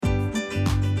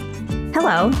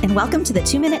Hello, and welcome to the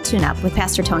 2-Minute Tune-Up with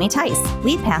Pastor Tony Tice,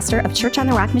 lead pastor of Church on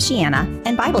the Rock, Michiana,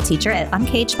 and Bible teacher at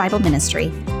Uncaged Bible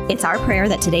Ministry. It's our prayer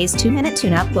that today's 2-Minute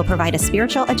Tune-Up will provide a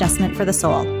spiritual adjustment for the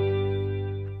soul.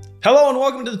 Hello, and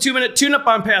welcome to the 2-Minute Tune-Up.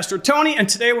 I'm Pastor Tony, and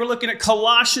today we're looking at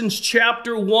Colossians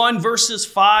chapter 1, verses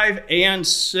 5 and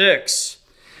 6.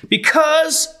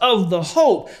 Because of the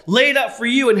hope laid up for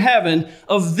you in heaven,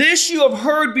 of this you have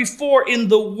heard before in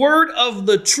the word of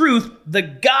the truth, the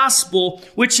gospel,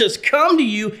 which has come to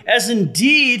you, as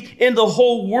indeed in the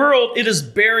whole world it is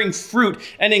bearing fruit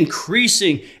and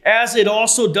increasing, as it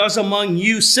also does among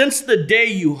you, since the day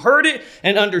you heard it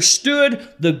and understood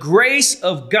the grace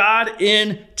of God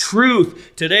in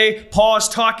truth. Today, Paul is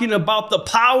talking about the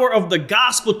power of the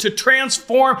gospel to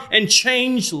transform and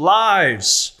change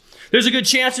lives. There's a good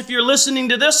chance if you're listening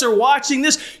to this or watching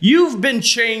this, you've been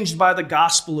changed by the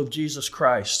gospel of Jesus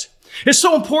Christ. It's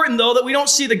so important, though, that we don't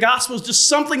see the gospel as just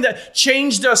something that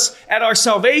changed us at our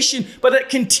salvation, but it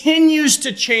continues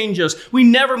to change us. We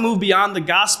never move beyond the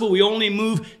gospel. We only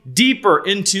move deeper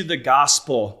into the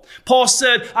gospel. Paul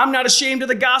said, I'm not ashamed of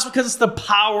the gospel because it's the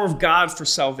power of God for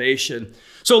salvation.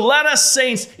 So let us,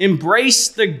 saints, embrace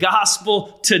the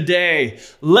gospel today.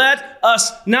 Let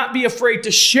us not be afraid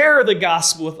to share the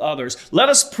gospel with others. Let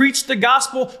us preach the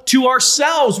gospel to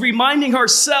ourselves, reminding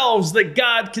ourselves that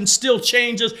God can still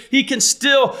change us. He can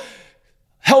still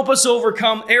help us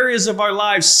overcome areas of our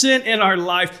lives, sin in our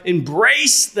life.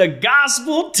 Embrace the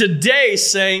gospel today,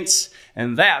 saints.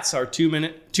 And that's our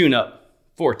 2-Minute Tune-Up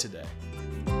for today.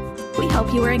 We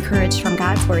hope you were encouraged from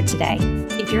God's Word today.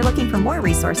 If you're looking for more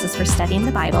resources for studying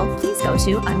the Bible, please go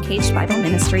to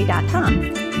uncagedbibleministry.com.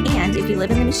 And if you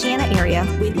live in the Michiana area,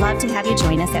 we'd love to have you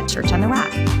join us at Church on the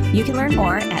Rock. You can learn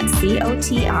more at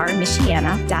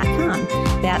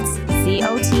cotrmichiana.com. That's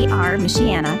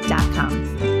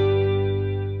cotrmichiana.com.